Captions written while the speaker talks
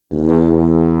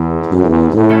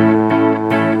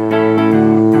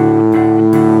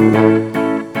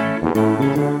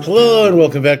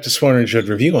welcome back to Swanner and Judd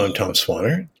Review. I'm Tom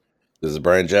Swanner. This is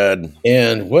Brian Judd.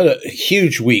 And what a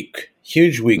huge week for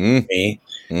me.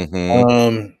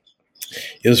 Mm-hmm.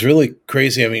 It was really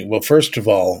crazy. I mean, well, first of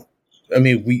all,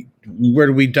 where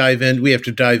do we dive in? We have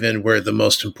to dive in where the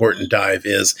most important dive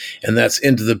is, and that's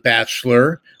into The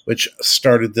Bachelor, which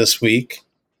started this week.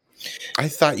 I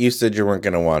thought you said you weren't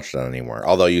going to watch that anymore,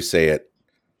 although you say it.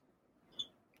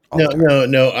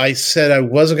 No. I said I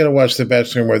wasn't going to watch The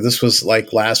Bachelor anymore. This was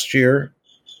like last year.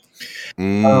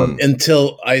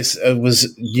 Until I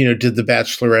was, did The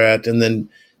Bachelorette and then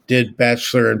did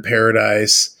Bachelor in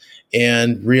Paradise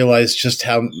and realized just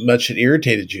how much it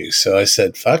irritated you. So I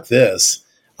said, fuck this.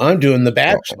 I'm doing The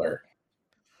Bachelor.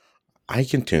 I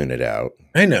can tune it out.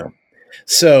 I know.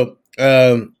 So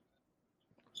I'll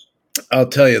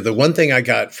tell you, the one thing I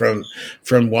got from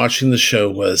watching the show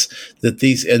was that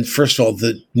and first of all,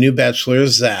 the new Bachelor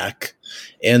is Zach.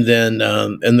 And then,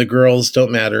 and the girls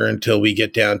don't matter until we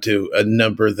get down to a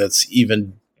number that's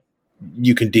even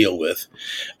you can deal with.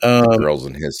 Girls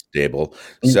in his stable.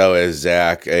 So is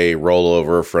Zach a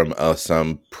rollover from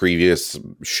some previous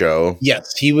show?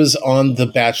 Yes, he was on The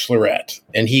Bachelorette,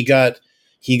 and he got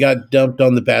dumped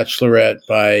on The Bachelorette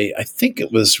by, I think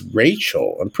it was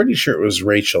Rachel. I'm pretty sure it was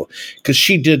Rachel because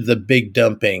she did the big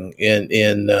dumping and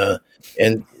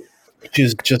she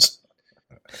was just.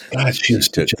 God, she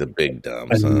took the big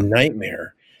dumps. A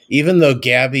nightmare. Even though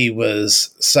Gabby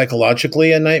was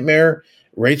psychologically a nightmare,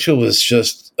 Rachel was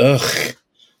just ugh.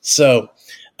 So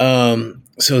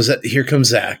here comes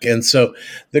Zach, and so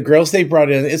the girls they brought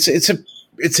in. It's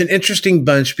an interesting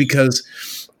bunch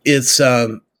because it's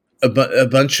a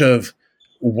bunch of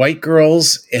white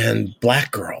girls and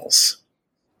black girls.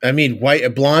 I mean,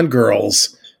 blonde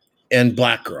girls and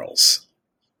black girls.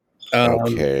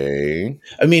 Okay.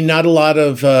 I mean, not a lot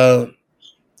of, they're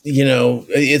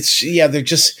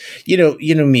just,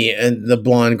 me and the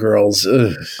blonde girls.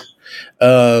 And,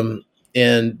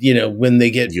 when they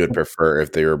get. You would prefer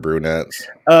if they were brunettes?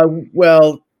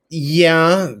 Well,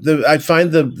 yeah. I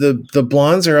find the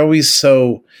blondes are always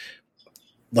so,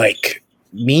 like,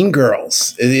 mean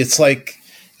girls. It's like,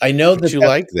 I know that. You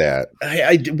like that.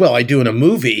 I do in a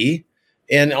movie.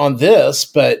 And on this,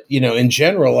 but, in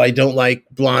general, I don't like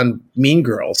blonde mean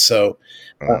girls. So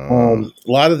a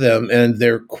lot of them, and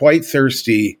they're quite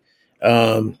thirsty.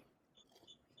 Yeah.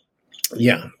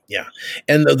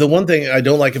 And the one thing I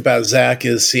don't like about Zach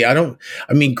is,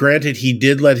 granted, he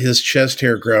did let his chest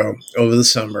hair grow over the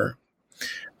summer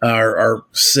or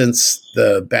since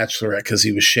the Bachelorette because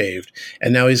he was shaved.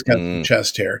 And now he's got some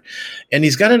chest hair. And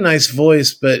he's got a nice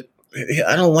voice, but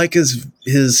I don't like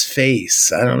his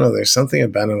face. I don't know. There's something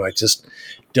about him I just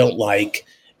don't like.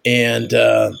 And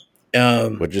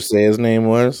what'd you say his name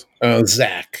was?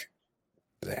 Zach.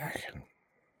 Zach.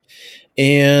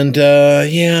 And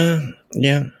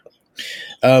yeah.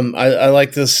 I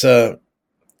like this.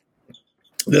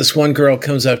 This one girl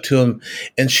comes up to him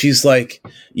and she's like,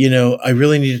 I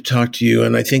really need to talk to you.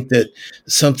 And I think that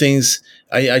something's,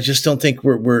 I just don't think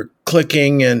we're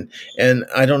clicking and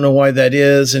I don't know why that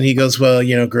is. And he goes, well,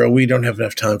 girl, we don't have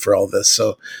enough time for all this.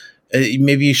 So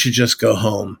maybe you should just go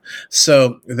home.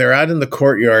 So they're out in the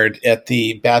courtyard at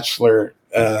the bachelor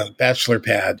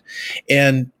pad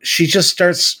and she just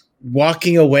starts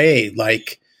walking away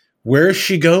like, where is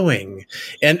she going?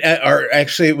 And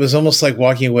actually, it was almost like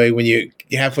walking away when you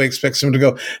halfway expect someone to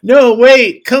go, no,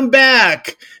 wait, come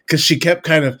back. Because she kept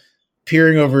kind of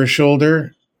peering over her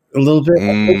shoulder a little bit.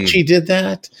 I think she did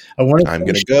that. I'm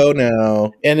going to go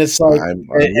now. And it's like, I'm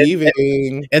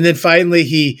leaving. And then finally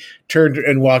he turned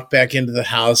and walked back into the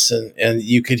house and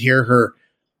you could hear her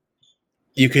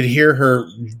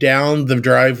down the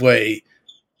driveway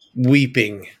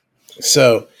weeping.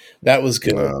 So that was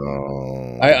good.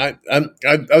 Oh. I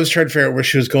was trying to figure out where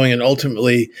she was going, and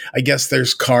ultimately, I guess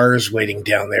there's cars waiting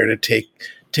down there to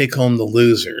take home the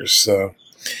losers. So,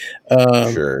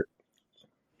 sure.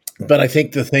 But I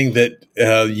think the thing that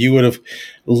you would have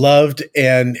loved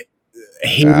and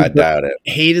hated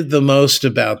the most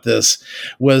about this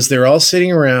was they're all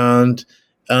sitting around.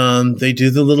 They do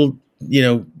the little,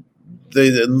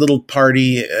 the little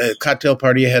party, cocktail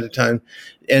party ahead of time.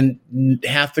 And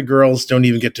half the girls don't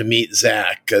even get to meet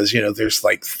Zach because, there's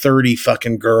like 30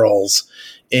 fucking girls.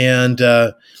 And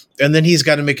then he's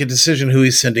got to make a decision who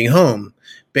he's sending home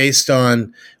based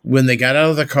on when they got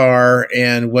out of the car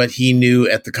and what he knew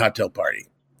at the cocktail party.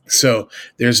 So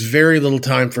there's very little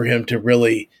time for him to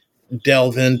really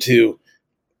delve into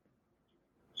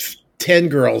 10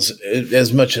 girls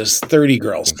as much as 30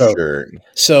 girls. So, sure.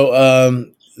 So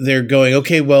they're going,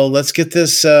 okay, well, let's get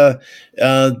this, the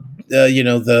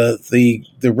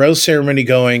rose ceremony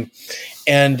going.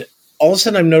 And all of a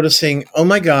sudden I'm noticing, oh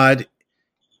my God,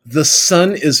 the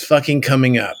sun is fucking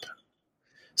coming up.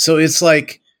 So it's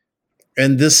like,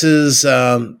 and this is,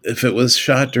 if it was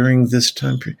shot during this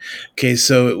time period. Okay,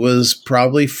 so it was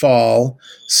probably fall.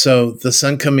 So the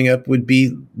sun coming up would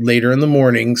be later in the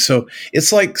morning. So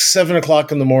it's like 7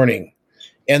 o'clock in the morning.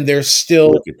 And they're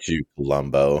still. Look at you,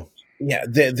 Columbo. Yeah,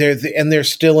 they're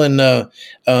still in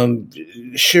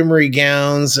shimmery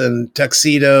gowns and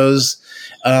tuxedos,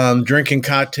 drinking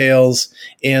cocktails,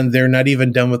 and they're not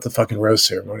even done with the fucking rose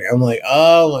ceremony. I'm like,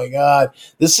 oh my God.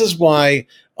 This is why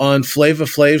on Flava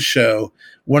Flav's show,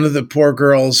 one of the poor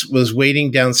girls was waiting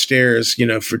downstairs,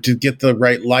 to get the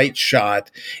right light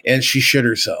shot, and she shit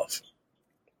herself.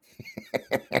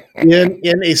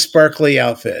 in a sparkly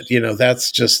outfit.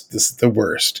 That's just the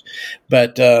worst.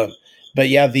 But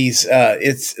yeah, these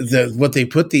it's what they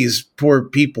put these poor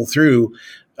people through.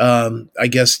 I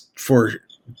guess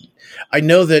I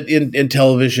know that in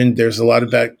television there's a lot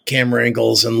about camera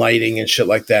angles and lighting and shit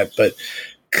like that, but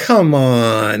come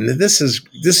on, this is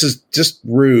just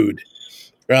rude.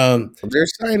 They're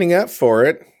signing up for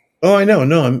it. Oh, I know.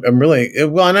 No, I'm really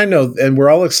well, and I know, and we're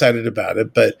all excited about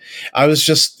it. But I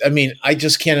just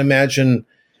can't imagine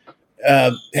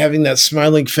having that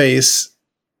smiling face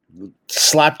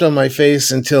slapped on my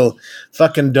face until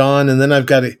fucking dawn, and then I've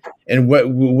got to. And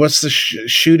what's the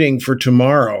shooting for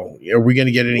tomorrow? Are we going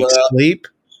to get any sleep?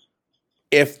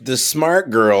 If the smart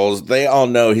girls, they all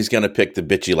know he's going to pick the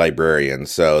bitchy librarian,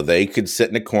 so they could sit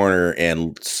in a corner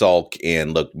and sulk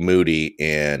and look moody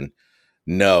and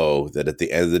know that at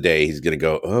the end of the day he's going to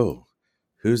go, oh,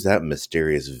 who's that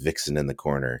mysterious vixen in the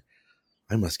corner?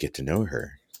 I must get to know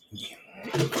her.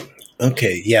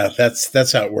 Okay, yeah,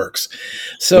 that's how it works.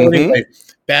 So anyway,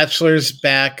 Bachelor's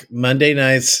back Monday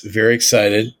nights. Very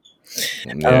excited.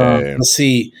 Let's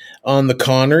see, on the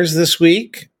Connors this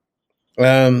week.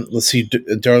 Let's see,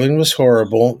 Darlene Was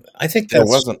Horrible. I think there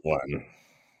wasn't one.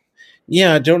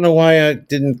 Yeah, I don't know why I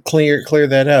didn't clear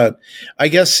that out. I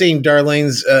guess seeing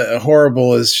Darlene's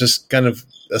Horrible is just kind of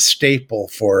a staple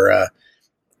for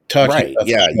talking. Right?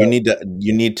 Yeah,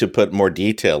 you need to put more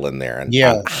detail in there and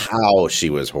how she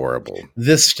was horrible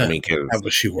this time. How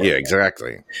was she horrible? Yeah,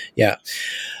 exactly. Yeah.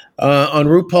 On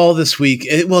RuPaul this week,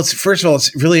 first of all,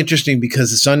 it's really interesting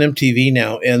because it's on MTV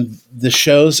now, and the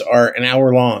shows are an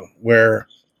hour long. Where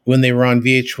when they were on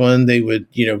VH1, they would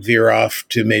veer off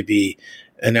to maybe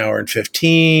an hour and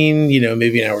 15,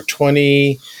 maybe an hour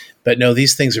 20. But no,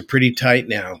 these things are pretty tight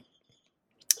now.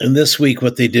 And this week,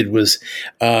 what they did was,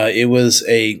 it was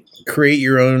a create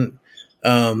your own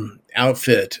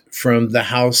outfit from the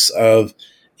house of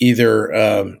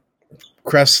either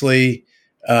Cressley,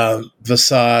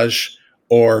 Visage,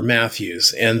 or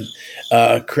Matthews. And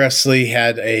Cressley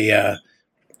had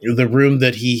the room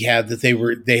that he had that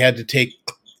they had to take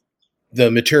the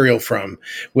material from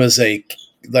was a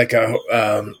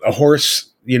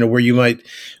horse, where you might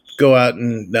go out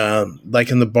and like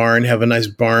in the barn, have a nice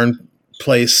barn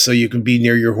place so you can be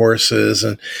near your horses,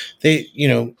 and they,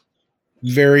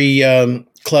 very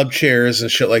club chairs and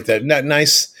shit like that. Not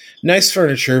nice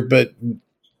furniture, but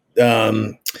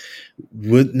I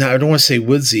don't want to say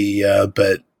woodsy,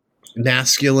 but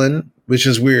masculine, which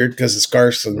is weird because it's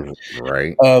Carson,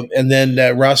 right? And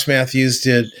then Ross Matthews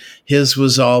did his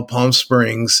was all Palm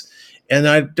Springs, and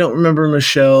I don't remember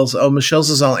Michelle's. Oh, Michelle's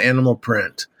is all animal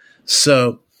print,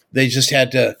 so they just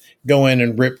had to go in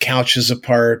and rip couches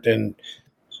apart and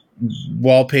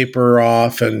wallpaper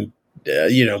off and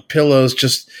pillows,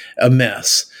 just a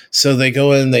mess. So they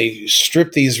go in, they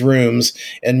strip these rooms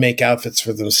and make outfits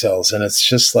for themselves. And it's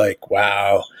just like,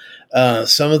 wow.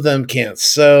 Some of them can't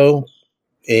sew,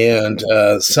 and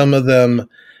some of them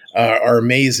are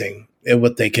amazing at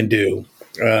what they can do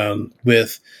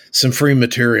with some free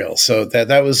material. So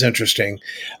that was interesting.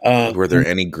 Were there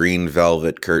any green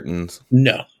velvet curtains?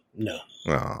 No.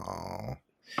 Oh.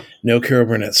 No Carol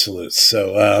Burnett salutes.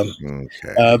 So,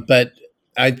 okay. But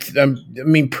I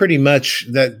mean, pretty much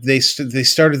that they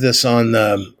started this on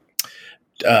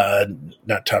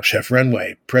not Top Chef,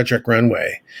 Runway, Project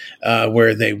Runway,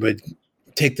 where they would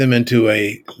take them into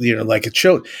a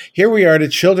here we are at a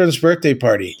children's birthday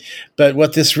party, but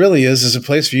what this really is a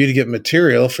place for you to get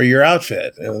material for your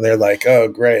outfit, and they're like, oh,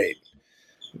 great,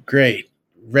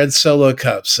 red Solo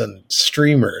cups and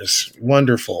streamers,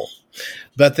 wonderful,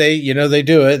 but they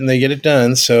do it and they get it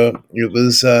done. So it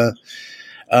was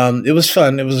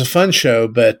fun. It was a fun show,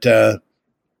 but the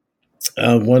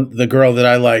girl that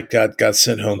I liked got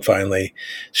sent home finally.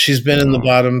 She's been in the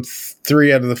bottom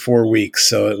 3 out of the 4 weeks,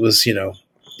 so it was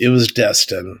it was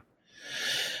destined.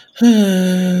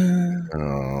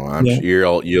 Oh, I'm Yeah. sure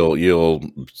you'll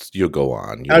go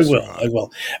on. I You'll will. survive. I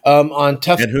will. On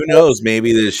Tough. And who knows?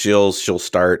 Maybe this she'll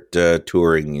start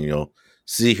touring. And you'll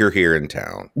see her here in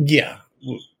town. Yeah.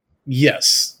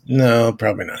 Yes. No,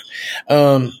 probably not.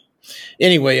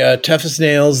 Anyway, Tough as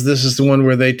Nails. This is the one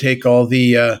where they take all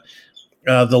the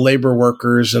labor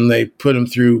workers and they put them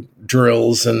through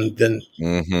drills, and then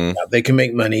they can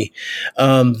make money.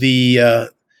 At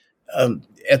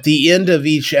the end of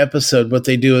each episode, what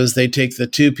they do is they take the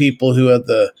two people who have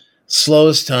the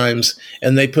slowest times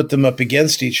and they put them up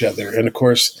against each other. And of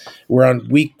course, we're on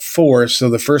week 4, so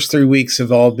the first 3 weeks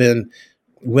have all been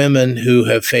women who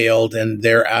have failed, and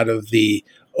they're out of the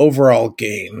overall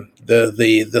game,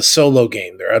 the solo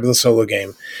game. They're out of the solo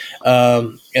game.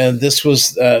 And this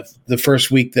was the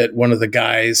first week that one of the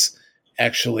guys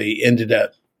actually ended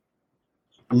up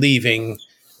leaving.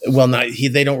 Well,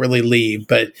 they don't really leave,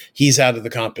 but he's out of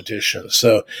the competition.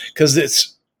 So, because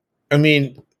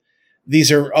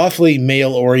these are awfully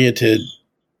male oriented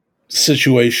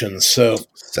situations. So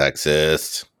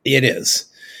sexist. It is.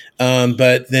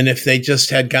 But then if they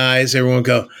just had guys, everyone would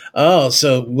go, oh,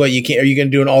 so what, are you going to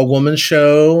do an all woman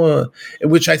show?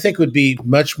 Which I think would be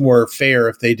much more fair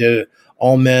if they did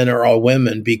all men or all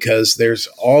women, because there's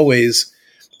always,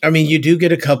 you do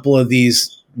get a couple of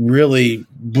these really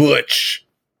butch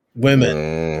women.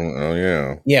 Oh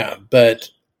yeah. Yeah. But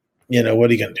what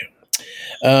are you going to do?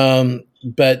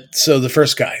 But so the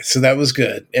first guy, so that was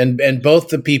good. And both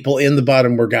the people in the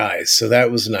bottom were guys. So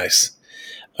that was nice.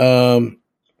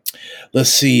 Let's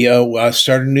see. I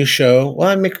started a new show. Well,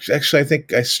 I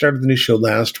think I started the new show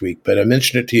last week, but I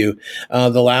mentioned it to you.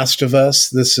 The Last of Us.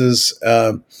 This is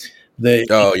the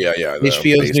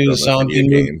HBO's new zombie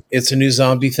movie. It's a new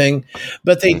zombie thing,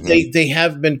 but they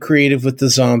have been creative with the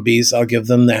zombies. I'll give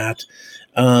them that.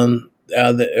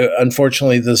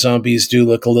 Unfortunately, the zombies do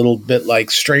look a little bit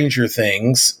like Stranger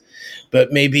Things,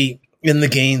 but maybe in the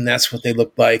game that's what they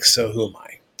look like. So who am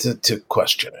I to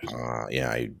question it?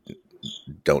 I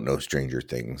don't know Stranger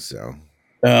Things, so.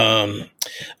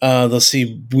 Let's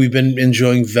see. We've been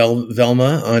enjoying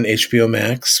Velma on HBO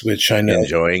Max, which I know.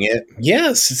 Enjoying it?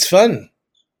 Yes, it's fun.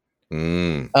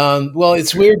 Well,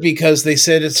 it's weird because they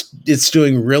said it's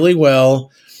doing really well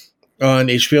on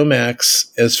HBO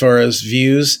Max as far as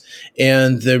views,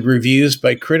 and the reviews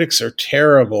by critics are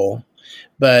terrible,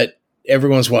 but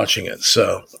everyone's watching it,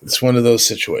 so it's one of those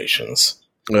situations.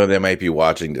 Well, they might be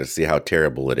watching to see how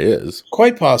terrible it is.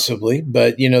 Quite possibly,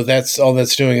 but that's all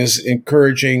that's doing is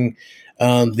encouraging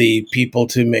the people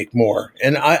to make more.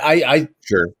 And I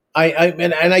get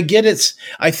it.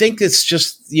 I think it's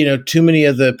just too many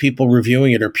of the people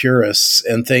reviewing it are purists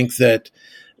and think that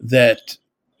they're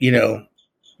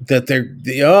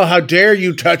how dare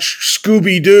you touch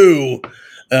Scooby-Doo.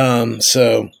 I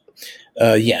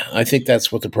think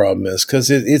that's what the problem is, because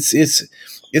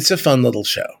it's a fun little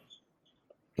show.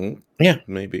 Yeah,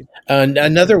 maybe.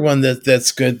 Another one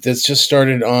that's good, that's just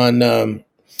started on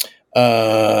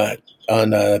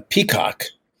Peacock,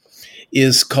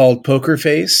 is called Poker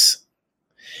Face,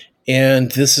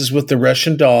 and this is with the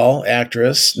Russian doll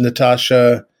actress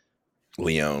Natasha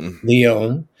Lyonne,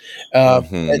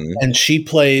 and she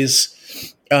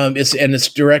plays.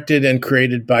 It's directed and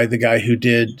created by the guy who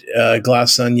did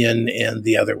Glass Onion and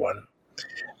the other one.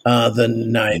 The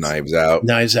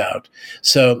Knives Out.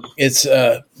 So it's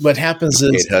what happens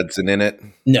is Kate Hudson in it.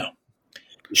 No,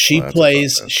 she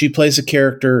plays a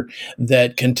character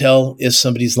that can tell if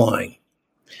somebody's lying.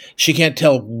 She can't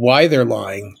tell why they're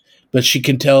lying, but she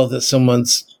can tell that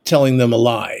someone's telling them a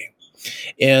lie.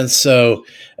 And so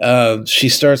she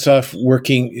starts off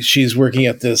working. She's working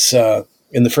at this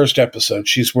in the first episode.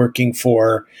 She's working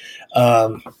for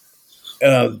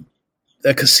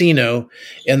a casino,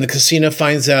 and the casino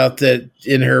finds out that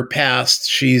in her past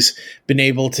she's been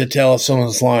able to tell if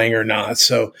someone's lying or not.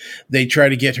 So they try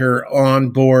to get her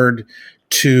on board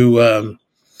to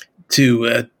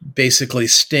basically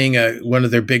sting one of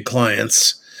their big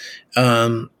clients.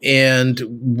 And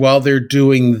while they're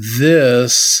doing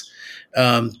this,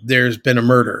 there's been a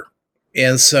murder,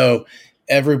 and so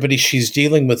everybody she's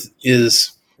dealing with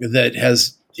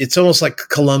it's almost like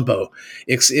Columbo.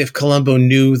 If Columbo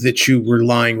knew that you were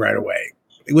lying right away,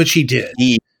 which he did.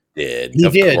 He did.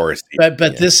 Of course.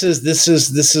 But this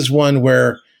is one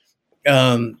where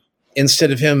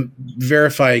instead of him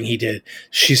verifying he did,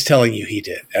 she's telling you he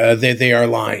did. They are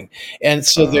lying. And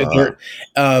so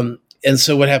and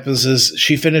so what happens is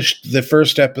she finished the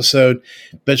first episode,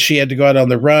 but she had to go out on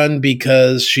the run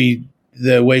because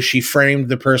the way she framed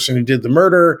the person who did the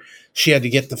murder, she had to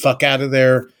get the fuck out of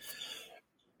there.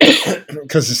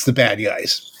 Because it's the bad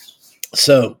guys.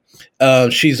 So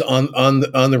she's on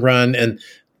the run, and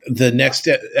the next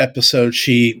episode,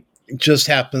 she just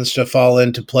happens to fall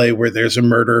into play where there's a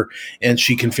murder, and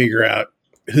she can figure out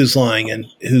who's lying and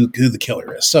who the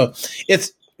killer is. So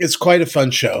it's quite a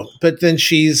fun show. But then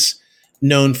she's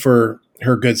known for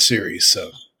her good series,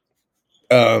 so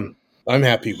I'm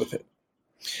happy with it.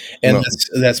 And Well,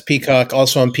 that's Peacock.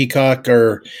 Also on Peacock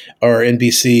or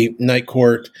NBC Night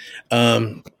Court.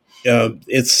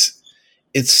 It's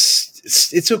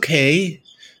okay.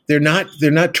 They're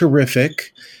not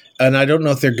terrific, and I don't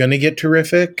know if they're going to get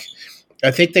terrific. I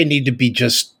think they need to be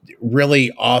just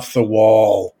really off the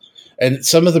wall. And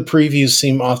some of the previews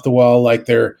seem off the wall, like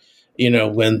they're,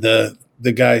 when the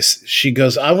guy, she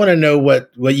goes, I want to know what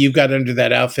you've got under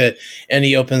that outfit, and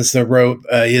he opens the robe,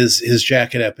 his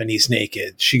jacket up, and he's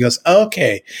naked. She goes, oh,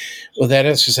 okay, well that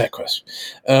answers that question.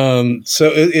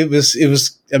 So it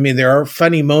was. I mean, there are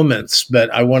funny moments, but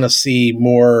I want to see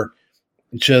more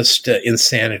just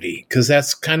insanity, because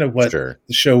that's kind of what sure.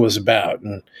 the show was about.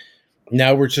 And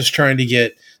now we're just trying to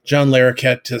get John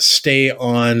Larroquette to stay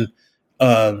on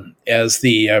as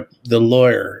the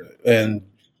lawyer, and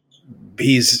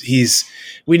we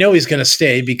know he's going to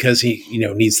stay because he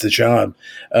needs the job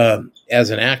as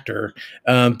an actor,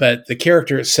 but the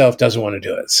character itself doesn't want to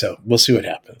do it. So we'll see what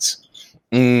happens.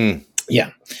 Yeah.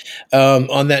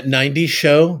 On that 90s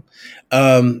show,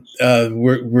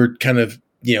 we're kind of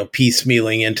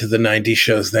piecemealing into the 90s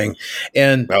shows thing,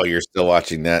 and You're still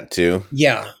watching that too?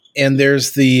 Yeah, and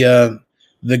there's the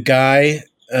guy.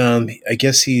 I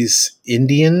guess he's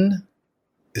Indian.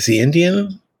 Is he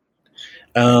Indian?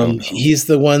 He's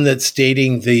the one that's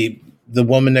dating the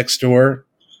woman next door.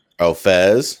 Oh,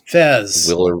 Fez.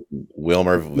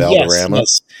 Wilmer Valderrama.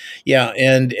 Yes. Yeah,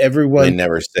 and everyone. They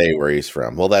never say where he's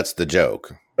from. Well, that's the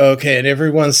joke. Okay, and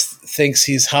everyone thinks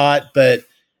he's hot, but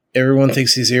everyone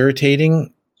thinks he's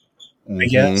irritating, I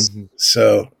guess.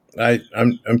 So I'm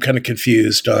kind of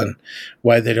confused on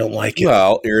why they don't like it.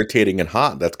 Well, irritating and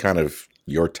hot, that's kind of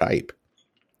your type.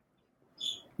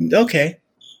 Okay.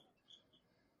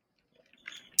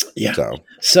 Yeah.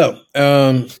 So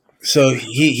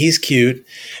he's cute,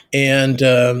 and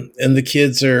the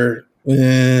kids are.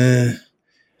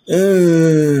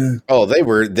 Oh, they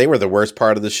were the worst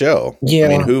part of the show. Yeah. I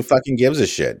mean, who fucking gives a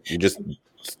shit? You just.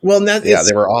 Well,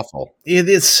 they were awful.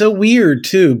 It's so weird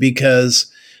too,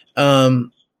 because, it's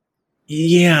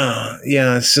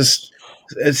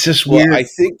just weird. Well, I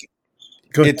think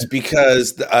it's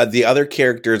because the other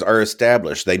characters are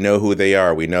established. They know who they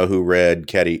are. We know who Red,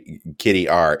 Kitty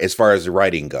are, as far as the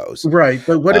writing goes. Right,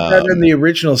 but what about in the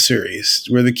original series?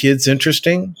 Were the kids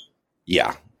interesting?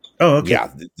 Yeah. Oh, okay. Yeah,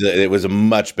 it was a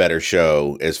much better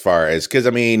show as far as, because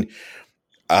I mean,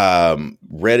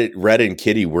 Red and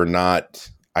Kitty were not.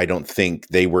 I don't think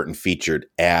they weren't featured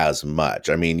as much.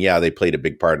 I mean, yeah, they played a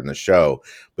big part in the show,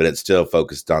 but it still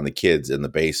focused on the kids in the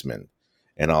basement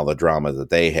and all the drama that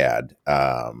they had.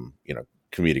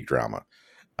 Comedic drama.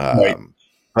 Right.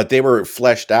 But they were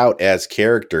fleshed out as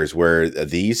characters, where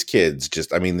these kids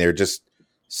they're just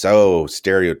so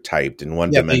stereotyped and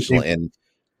one dimensional. And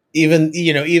even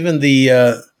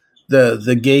the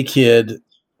gay kid,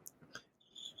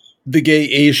 the gay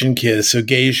Asian kid, so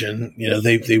Gaysian,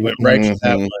 they went right to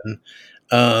that one.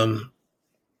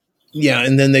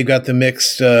 And then they got the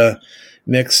mixed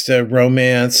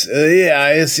romance.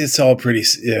 It's all pretty.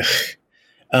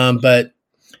 We're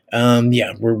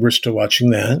still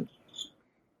watching that.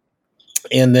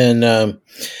 And then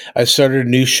I started a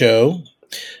new show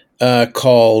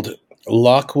called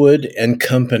Lockwood and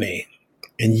Company,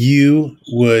 and you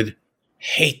would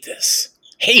hate it.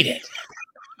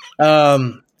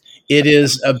 It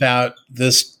is about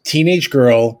this teenage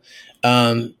girl.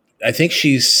 I think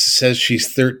she says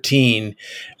she's 13,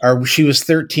 or she was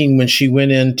 13 when she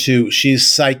went into. She's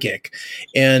psychic,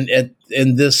 and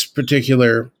in this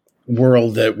particular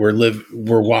world that we're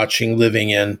living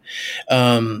in,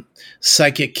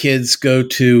 psychic kids go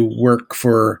to work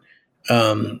for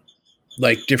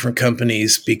like different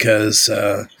companies because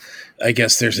I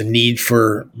guess there's a need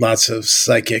for lots of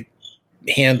psychic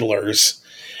handlers.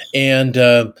 And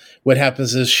what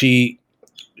happens is she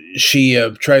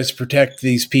tries to protect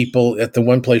these people at the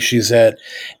one place she's at,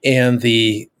 and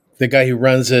the guy who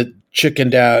runs it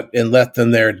chickened out and left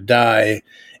them there to die,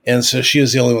 and so she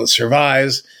was the only one that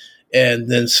survives.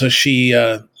 And then so she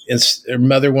her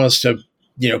mother wants to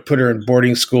put her in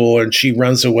boarding school, and she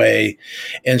runs away,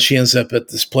 and she ends up at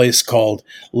this place called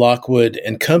Lockwood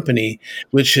and Company,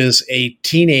 which is a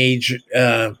teenage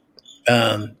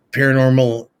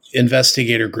paranormal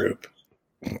investigator group.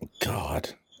 God.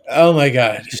 Oh my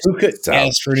God. Who could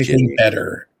ask for anything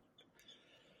better?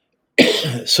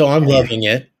 So I'm loving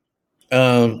it.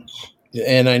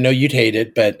 and I know you'd hate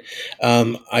it, but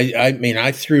I mean,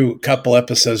 I threw a couple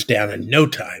episodes down in no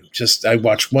time. Just I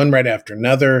watched one right after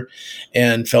another,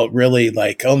 and felt really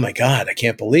like, oh my god, I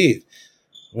can't believe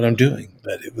what I'm doing.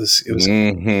 But it was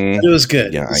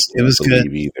good. Yeah, I It was can't good.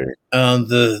 believe either.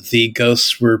 The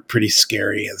ghosts were pretty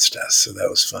scary and stuff, so that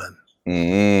was fun.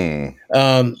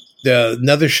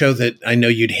 Another show that I know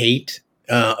you'd hate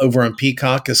over on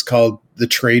Peacock is called The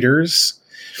Traitors.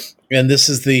 And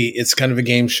it's kind of a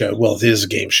game show. Well, it is a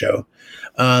game show.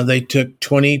 They took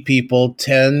 20 people,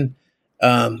 10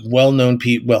 well-known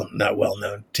people, well, not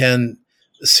well-known, 10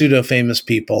 pseudo-famous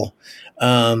people,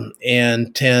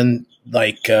 and 10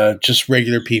 just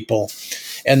regular people.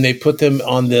 And they put them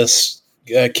on this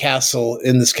castle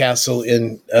in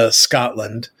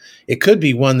Scotland. It could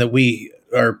be one that we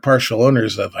are partial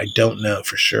owners of. I don't know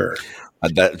for sure.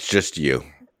 That's just you.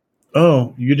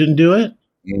 Oh, you didn't do it?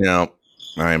 No,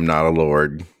 I am not a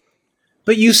lord.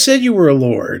 But you said you were a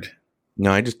lord.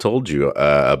 No, I just told you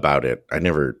about it. I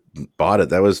never bought it.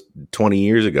 That was 20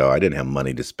 years ago. I didn't have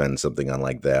money to spend something on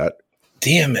like that.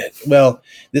 Damn it. Well,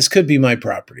 this could be my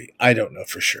property. I don't know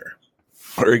for sure.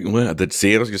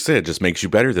 See, I was going to say, it just makes you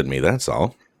better than me. That's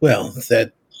all. Well,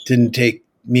 that didn't take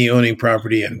me owning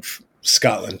property in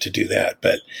Scotland to do that.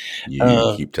 But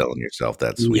you keep telling yourself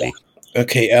that, sweetie. Yeah.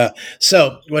 Okay.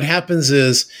 So what happens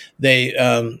is they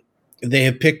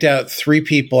have picked out 3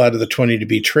 people out of the 20 to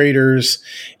be traitors.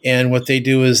 And what they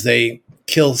do is they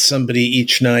kill somebody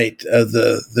each night of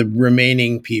the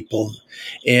remaining people.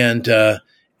 And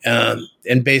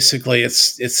basically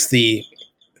it's the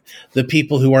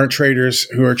people who aren't traitors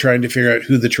who are trying to figure out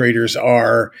who the traitors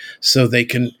are so they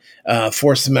can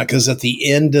force them out. Because at the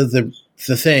end of the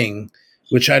thing,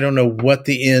 which I don't know what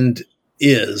the end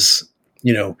is,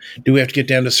 do we have to get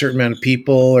down to a certain amount of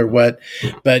people or what?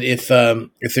 But if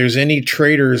there's any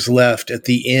traitors left at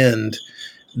the end,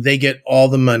 they get all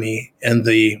the money and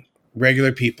the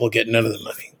regular people get none of the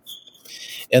money.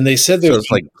 And they said so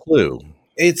it's like Clue.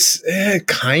 It's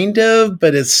kind of,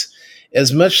 but it's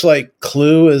as much like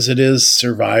Clue as it is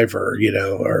Survivor,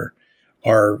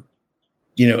 or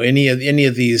any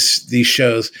of these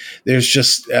shows. There's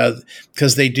just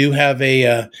because they do have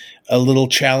a little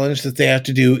challenge that they have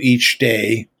to do each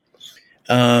day,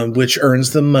 which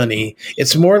earns them money.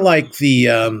 It's more like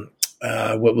the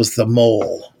what was The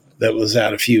Mole that was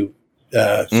out a few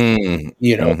head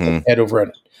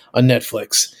over on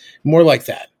Netflix. More like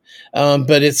that,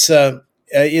 but it's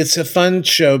a fun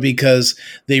show because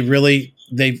they've really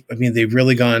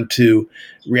gone to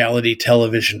reality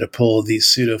television to pull these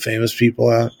pseudo famous people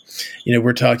out.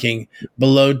 We're talking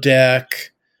Below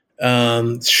Deck,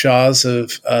 Shaws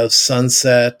of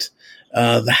Sunset,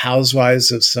 the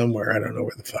Housewives of somewhere. I don't know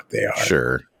where the fuck they are.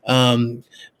 Sure.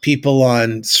 People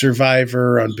on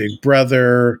Survivor, on Big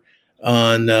Brother,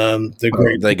 on the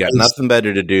Great. They got nothing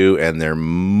better to do, and they're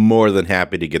more than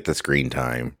happy to get the screen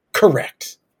time.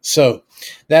 Correct. So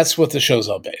that's what the show's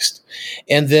all based.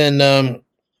 And then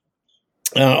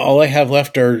all I have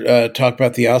left are talk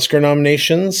about the Oscar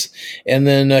nominations and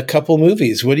then a couple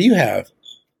movies. What do you have?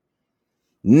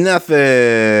 Nothing.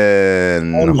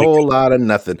 A whole lot of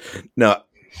nothing. No.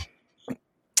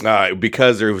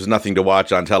 Because there was nothing to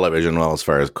watch on television, well, as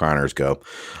far as Connors go,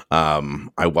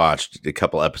 I watched a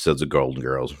couple episodes of Golden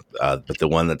Girls, but the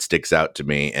one that sticks out to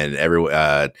me, and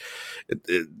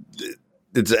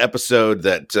it's an episode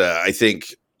that I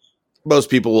think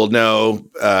most people will know,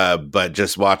 but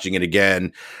just watching it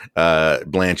again,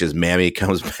 Blanche's mammy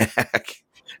comes back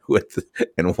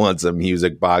and wants a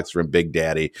music box from Big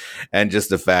Daddy, and just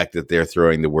the fact that they're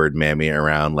throwing the word mammy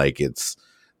around like it's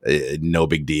no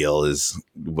big deal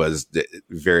was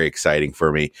very exciting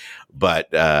for me.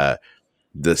 But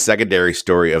the secondary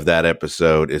story of that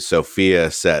episode is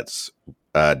Sophia sets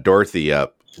Dorothy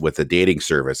up with a dating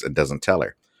service and doesn't tell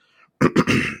her.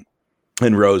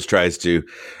 And Rose tries to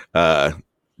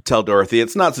tell Dorothy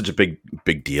it's not such a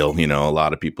big deal. A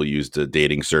lot of people use the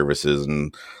dating services,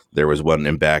 and there was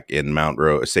one back in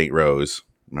St. Rose.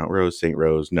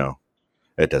 No,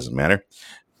 it doesn't matter.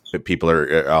 But people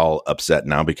are all upset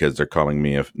now because they're calling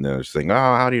me they're saying, "Oh,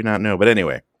 how do you not know?" But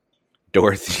anyway,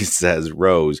 Dorothy says,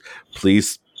 "Rose,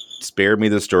 please spare me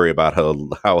the story about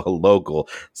how a local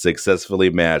successfully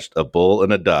matched a bull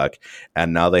and a duck,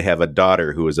 and now they have a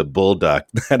daughter who is a bull duck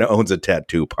that owns a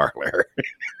tattoo parlor."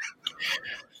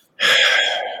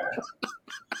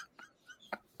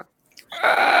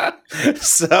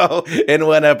 So in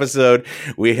one episode,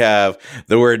 we have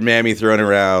the word mammy thrown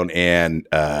around, and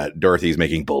Dorothy's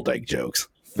making bull duck jokes.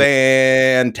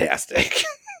 Fantastic.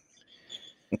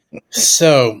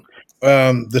 So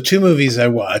the two movies I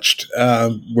watched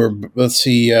were, let's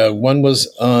see, one was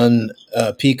on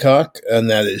Peacock, and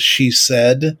that is She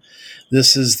Said.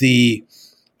 This is the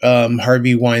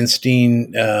Harvey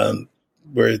Weinstein,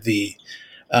 where the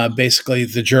basically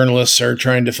the journalists are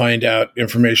trying to find out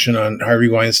information on Harvey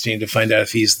Weinstein to find out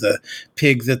if he's the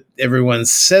pig that everyone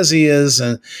says he is,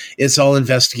 and it's all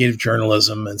investigative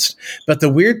journalism. But the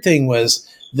weird thing was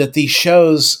that these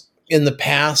shows in the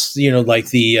past, like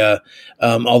the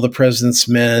All the President's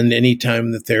Men,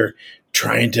 anytime that they're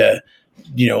trying to,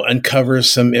 uncover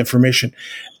some information,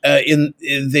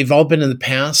 they've all been in the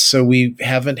past, so we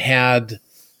haven't had.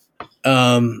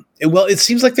 Well, it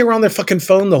seems like they were on their fucking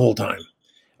phone the whole time,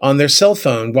 on their cell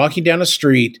phone, walking down a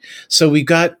street. So we've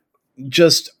got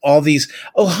just all these.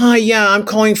 Oh, hi, yeah, I'm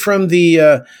calling from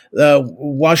the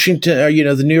Washington,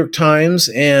 the New York Times,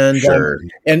 and Sure.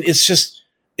 and it's just.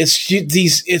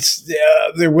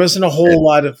 There wasn't a whole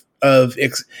lot of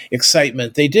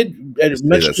excitement. They did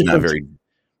much. That's not very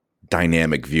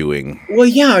dynamic viewing. Well,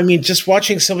 yeah, I mean, just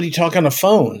watching somebody talk on a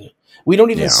phone. We don't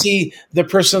even see the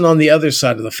person on the other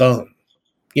side of the phone.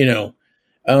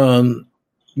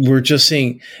 We're just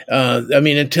seeing.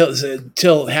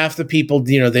 Until half the people,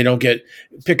 they don't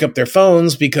pick up their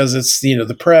phones because it's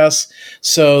the press.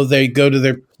 So they go to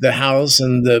the house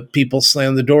and the people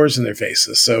slam the doors in their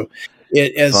faces. So.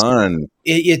 Fun.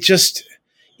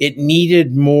 It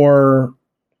needed more.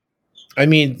 I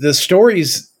mean, the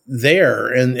story's there,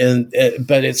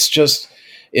 but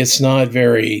it's not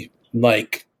very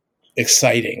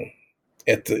exciting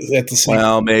at the same.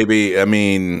 Well, maybe. I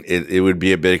mean, it would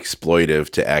be a bit exploitive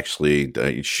to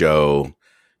actually show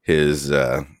his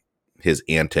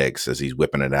antics as he's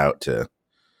whipping it out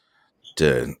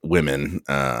to women.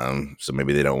 So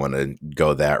maybe they don't want to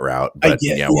go that route. But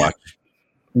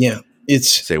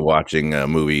It's watching a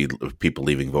movie of people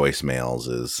leaving voicemails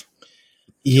is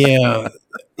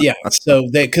So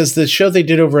because the show they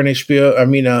did over on HBO,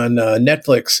 on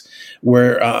Netflix,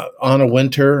 where Anna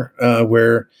Wintour,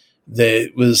 where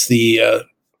was the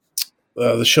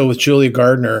show with Julia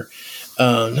Gardner,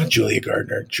 not Julia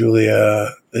Gardner,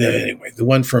 anyway, the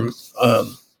one from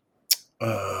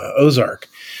Ozark.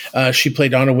 She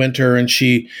played Anna Wintour, and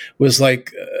she was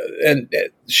and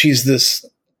she's this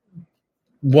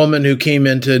woman who came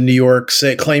into New York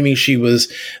claiming she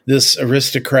was this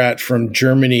aristocrat from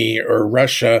Germany or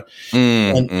Russia,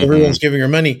 and everyone's giving her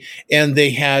money. And they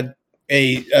had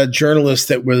a journalist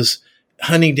that was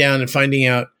hunting down and finding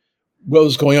out what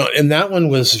was going on. And that one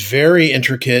was very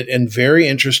intricate and very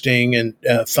interesting and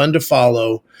fun to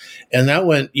follow. And that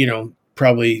went,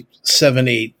 probably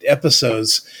 7-8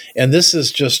 episodes. And this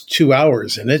is just 2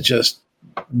 hours, and it just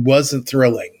wasn't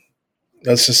thrilling.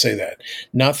 Let's just say that.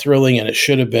 Not thrilling, and it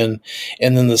should have been.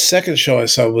 And then the second show I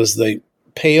saw was The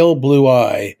Pale Blue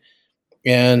Eye.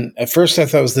 And at first I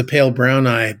thought it was The Pale Brown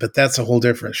Eye, but that's a whole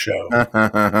different show.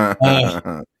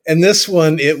 And this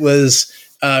one, it was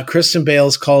Kristen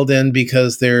Bale's called in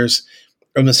because there's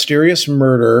a mysterious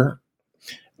murder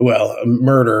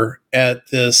at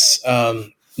this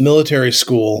military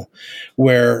school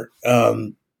where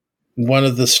one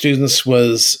of the students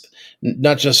was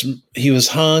not just, he was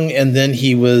hung, and then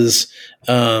he was,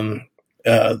 they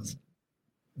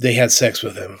had sex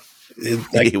with him.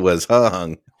 He was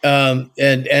hung.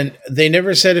 And they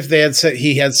never said if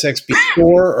he had sex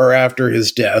before or after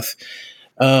his death.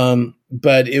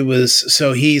 But it was,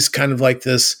 so he's kind of like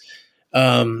this,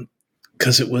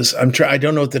 cause it was, I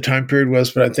don't know what the time period was,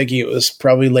 but I'm thinking it was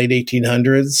probably late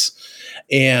 1800s.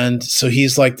 And so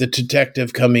he's like the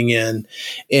detective coming in,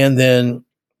 and then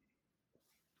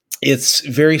it's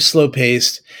very slow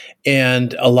paced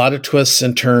and a lot of twists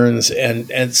and turns,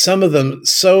 and some of them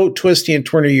so twisty and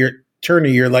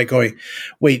turny, you're like going,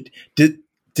 wait, did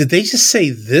they just say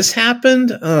this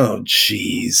happened? Oh,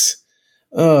 geez.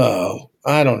 Oh,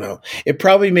 I don't know. It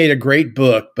probably made a great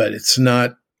book, but it's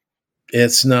not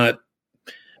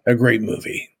a great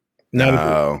movie.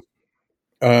 Now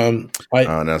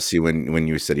see, when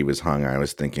you said he was hung, I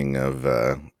was thinking of,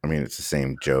 it's the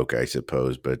same joke, I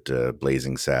suppose, but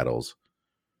Blazing Saddles.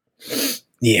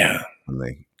 Yeah. When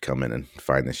they come in and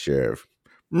find the sheriff.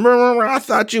 I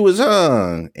thought you was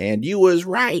hung, and you was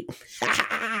right.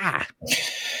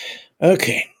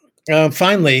 Okay.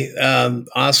 Finally,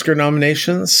 Oscar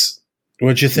nominations.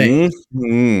 What'd you think?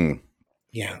 Mm-hmm.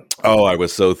 Yeah. Oh, I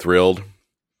was so thrilled.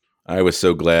 I was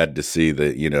so glad to see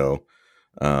that,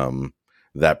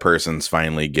 that person's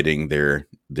finally getting their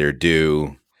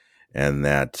due, and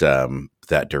that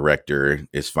that director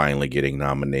is finally getting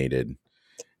nominated.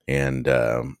 And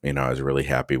I was really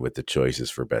happy with the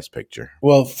choices for Best Picture.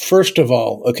 Well, first of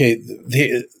all, okay,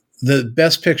 the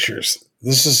Best Pictures.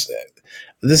 This is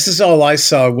This is all I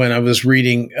saw when I was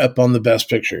reading up on the best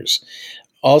pictures.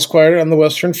 All's Quiet on the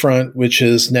Western Front, which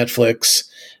is Netflix.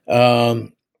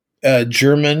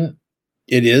 German,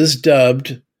 it is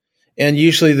dubbed, and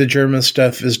usually the German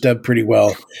stuff is dubbed pretty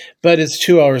well, but it's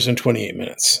 2 hours and 28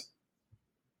 minutes.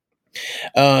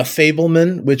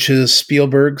 Fableman, which is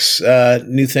Spielberg's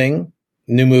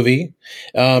new movie,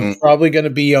 probably going to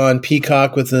be on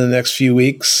Peacock within the next few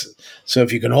weeks. So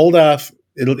if you can hold off,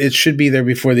 it should be there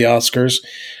before the Oscars.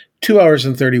 2 hours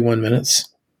and 31 minutes.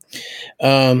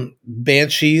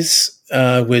 Banshees,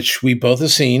 which we both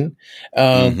have seen,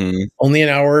 only an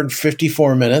hour and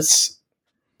 54 minutes.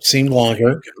 Seemed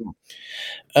longer.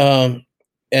 And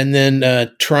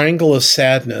then Triangle of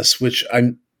Sadness, which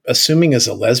I'm assuming is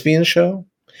a lesbian show,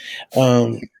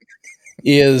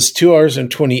 is 2 hours and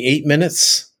 28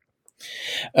 minutes.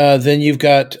 Then you've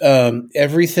got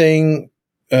Everything,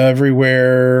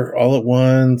 Everywhere, All at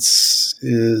Once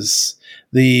is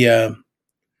the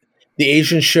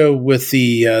Asian show with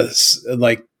the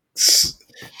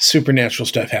supernatural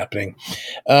stuff happening.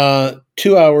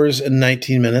 2 hours and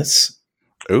 19 minutes.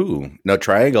 Ooh, no,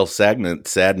 Triangle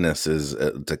Sadness is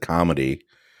the comedy.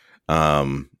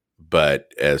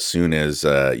 But as soon as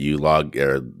you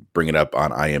bring it up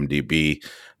on IMDb,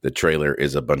 the trailer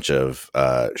is a bunch of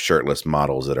shirtless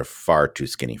models that are far too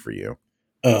skinny for you.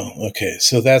 Oh, okay.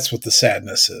 So that's what the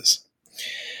sadness is.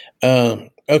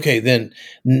 Okay, then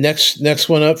next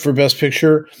one up for Best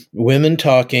Picture, Women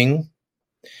Talking.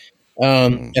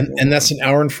 And that's an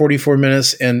hour and 44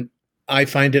 minutes. And I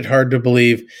find it hard to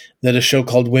believe that a show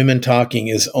called Women Talking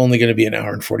is only going to be an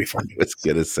hour and 44 minutes. I was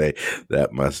going to say that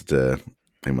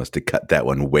they must have cut that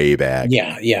one way back.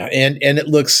 Yeah. And it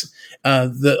looks,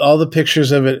 all the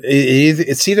pictures of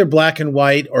it's either black and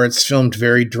white or it's filmed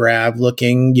very drab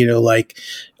looking, like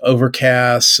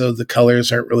overcast. So the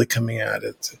colors aren't really coming out.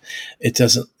 It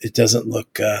doesn't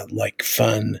look like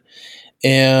fun.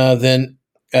 And then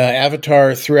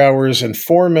Avatar, 3 hours and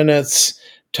 4 minutes.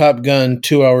 Top Gun,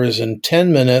 2 hours and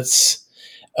 10 minutes.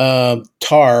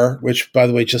 Tar, which by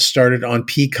the way just started on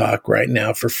Peacock right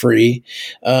now for free,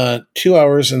 2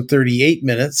 hours and 38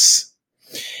 minutes.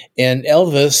 And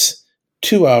Elvis,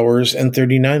 2 hours and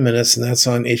 39 minutes, and that's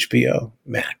on HBO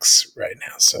Max right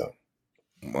now. So,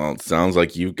 well, it sounds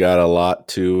like you've got a lot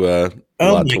to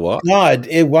watch. God,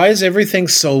 why is everything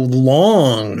so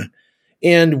long?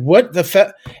 And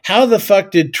how the fuck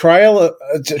did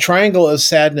Triangle of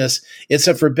Sadness? It's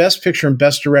up for Best Picture and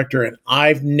Best Director, and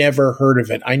I've never heard of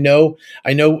it. I know.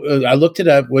 I looked it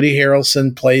up. Woody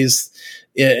Harrelson plays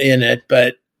in it,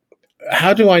 but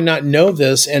how do I not know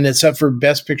this? And it's up for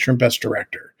Best Picture and Best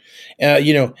Director.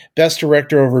 Best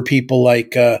Director over people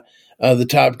like the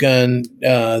Top Gun,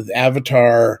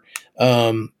 Avatar,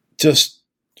 just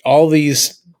all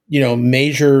these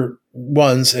major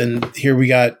ones, and here we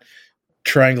got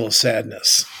Triangle of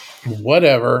Sadness.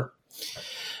 Whatever.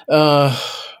 I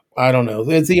don't know.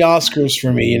 The Oscars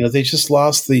for me, they just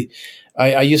lost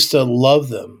I used to love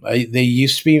them. They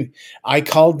used to be, I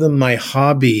called them my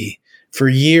hobby for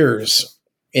years.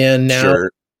 And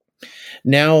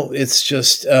now it's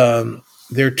just,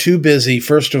 they're too busy,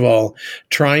 first of all,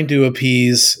 trying to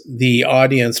appease the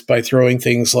audience by throwing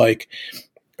things like,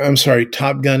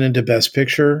 Top Gun into Best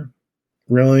Picture.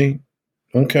 Really?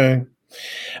 Okay.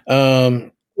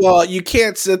 Well, you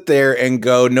can't sit there and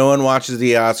go, no one watches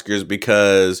the Oscars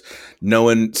because no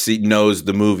one knows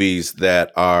the movies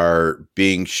that are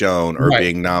being shown or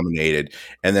being nominated,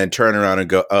 and then turn around and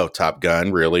go, oh, Top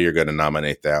Gun, really? You're going to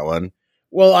nominate that one?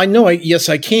 Well, I know. Yes,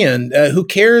 I can. Who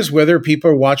cares whether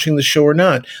people are watching the show or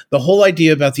not? The whole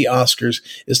idea about the Oscars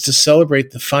is to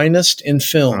celebrate the finest in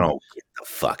film. Oh, get the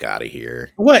fuck out of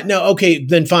here. What? No, okay,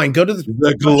 then fine. Go to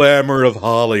the glamour of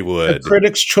Hollywood. The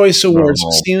Critics' Choice Awards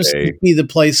seems to be the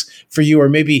place for you, or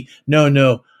maybe,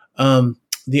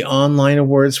 the online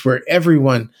awards where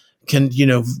everyone can,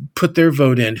 put their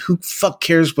vote in. Who fuck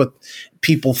cares what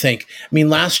people think? I mean,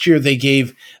 last year they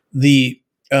gave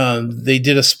they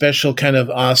did a special kind of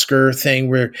Oscar thing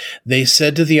where they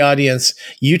said to the audience,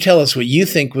 you tell us what you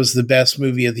think was the best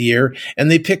movie of the year. And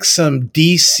they picked some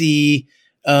DC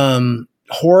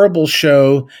horrible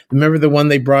show. Remember the one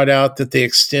they brought out that they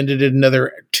extended it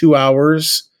another 2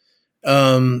 hours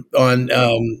on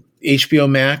HBO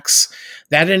Max?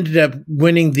 That ended up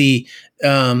winning the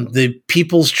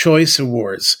People's Choice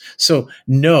Awards. So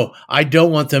no, I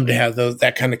don't want them to have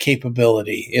that kind of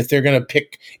capability. If they're going to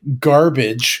pick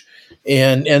garbage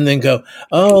and then go,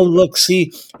 oh, look,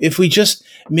 see, if we just,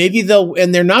 maybe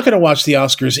and they're not going to watch the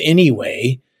Oscars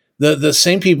anyway. the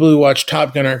same people who watch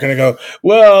Top Gun aren't going to go,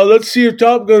 well, let's see if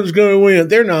Top Gun's going to win.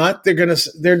 They're not. They're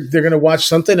going to watch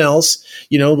something else,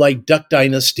 like Duck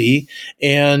Dynasty,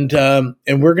 and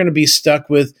we're going to be stuck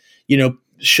with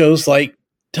shows like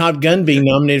Top Gun being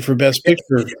nominated for Best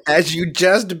Picture. As you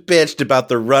just bitched about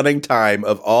the running time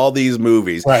of all these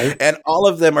movies, right? And all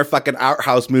of them are fucking art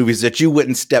house movies that you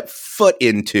wouldn't step foot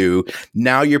into.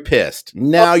 Now you're pissed.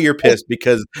 You're pissed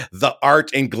because the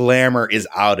art and glamour is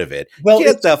out of it. Well,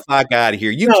 get the fuck out of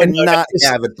here. You cannot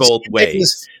have it both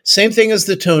ways. Same thing as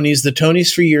the Tonys. The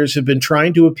Tonys for years have been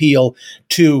trying to appeal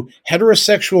to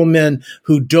heterosexual men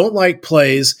who don't like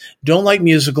plays, don't like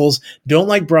musicals, don't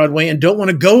like Broadway, and don't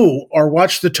want to go or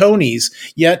watch the Tonys.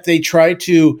 Yet they try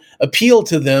to appeal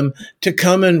to them to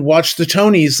come and watch the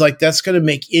Tonys. Like that's going to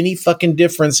make any fucking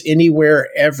difference anywhere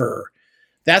ever.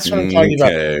 That's what I'm talking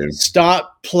about.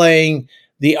 Stop playing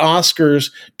the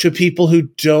Oscars to people who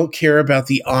don't care about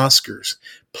the Oscars.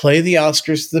 Play the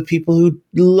Oscars to the people who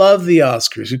love the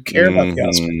Oscars, who care about the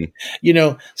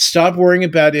Oscars. Stop worrying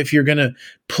about if you're going to,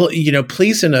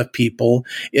 please enough people.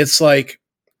 It's like,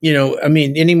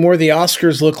 anymore the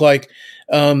Oscars look like,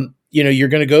 you're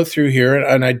going to go through here,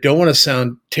 and I don't want to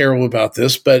sound terrible about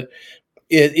this, but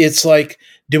it's like,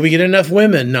 did we get enough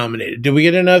women nominated? Did we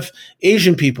get enough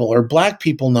Asian people or black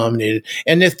people nominated?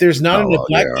 And if there's not enough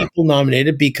black people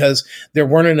nominated because there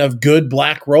weren't enough good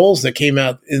black roles that came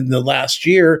out in the last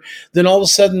year, then all of a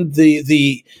sudden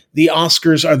the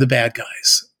Oscars are the bad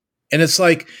guys. And it's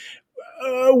like,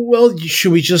 well,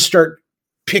 should we just start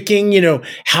picking,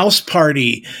 House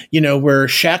Party, where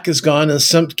Shaq is gone and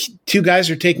some two guys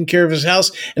are taking care of his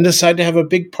house and decide to have a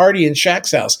big party in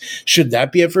Shaq's house? Should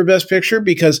that be up for Best Picture?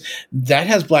 Because that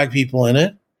has black people in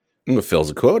it. It fills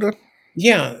a quota.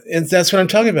 Yeah. And that's what I'm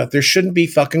talking about. There shouldn't be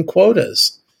fucking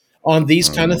quotas on these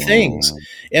kind of things.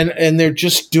 And they're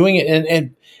just doing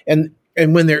it. And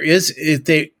when there is, if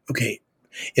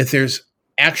there's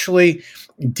actually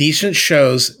decent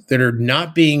shows that are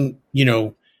not being,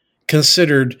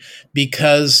 considered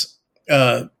because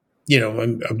for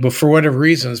whatever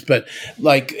reasons, but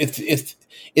like if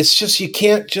it's just, you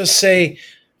can't just say,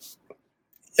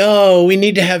 oh, we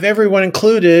need to have everyone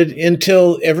included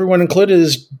until everyone included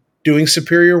is doing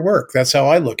superior work. That's how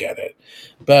I look at it.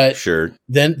 But sure,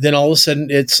 then all of a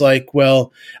sudden it's like,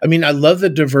 well, I mean, I love the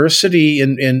diversity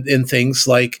in things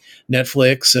like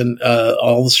Netflix and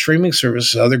all the streaming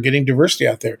services, how they're getting diversity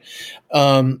out there.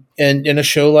 And in a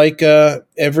show like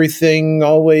Everything,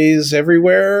 Always,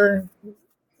 Everywhere,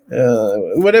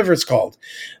 whatever it's called,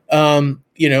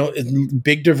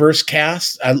 big diverse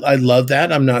cast. I love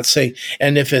that. I'm not saying,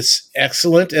 and if it's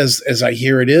excellent as I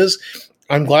hear it is,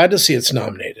 I'm glad to see it's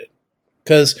nominated,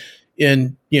 because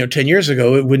in 10 years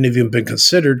ago it wouldn't have even been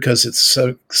considered because it's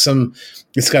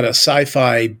got a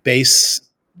sci-fi base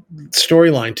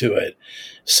storyline to it.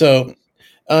 So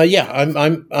I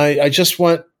just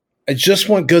want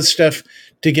good stuff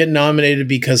to get nominated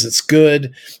because it's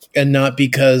good and not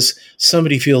because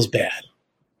somebody feels bad.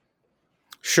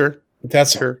 Sure,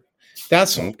 that's her.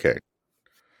 That's okay.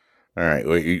 All right.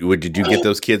 Did you get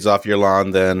those kids off your lawn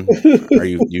then? Are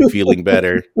you feeling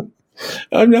better?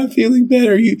 I'm not feeling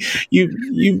better.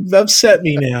 You've upset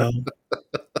me now.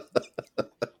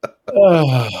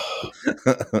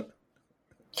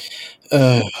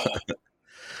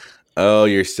 Oh,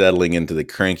 you're settling into the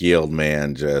cranky old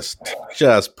man just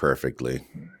perfectly.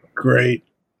 Great.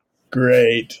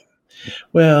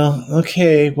 Well,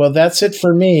 okay. Well, that's it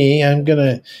for me. I'm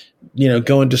gonna,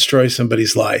 go and destroy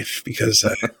somebody's life because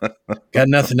I got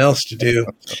nothing else to do.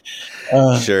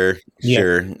 Sure.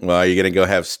 Well, are you going to go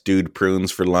have stewed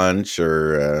prunes for lunch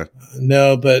or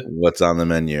no? But what's on the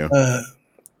menu?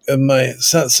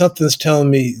 Something's telling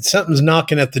me something's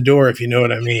knocking at the door, if you know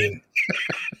what I mean.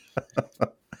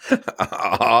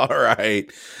 All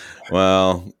right.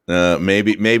 Well,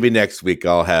 maybe next week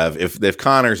I'll have if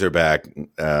Connors are back.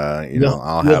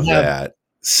 I'll have that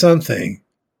something.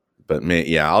 But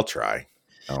I'll try.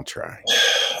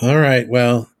 All right.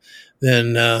 Well,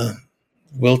 then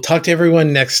we'll talk to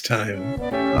everyone next time. All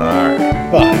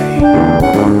right.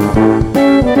 Bye.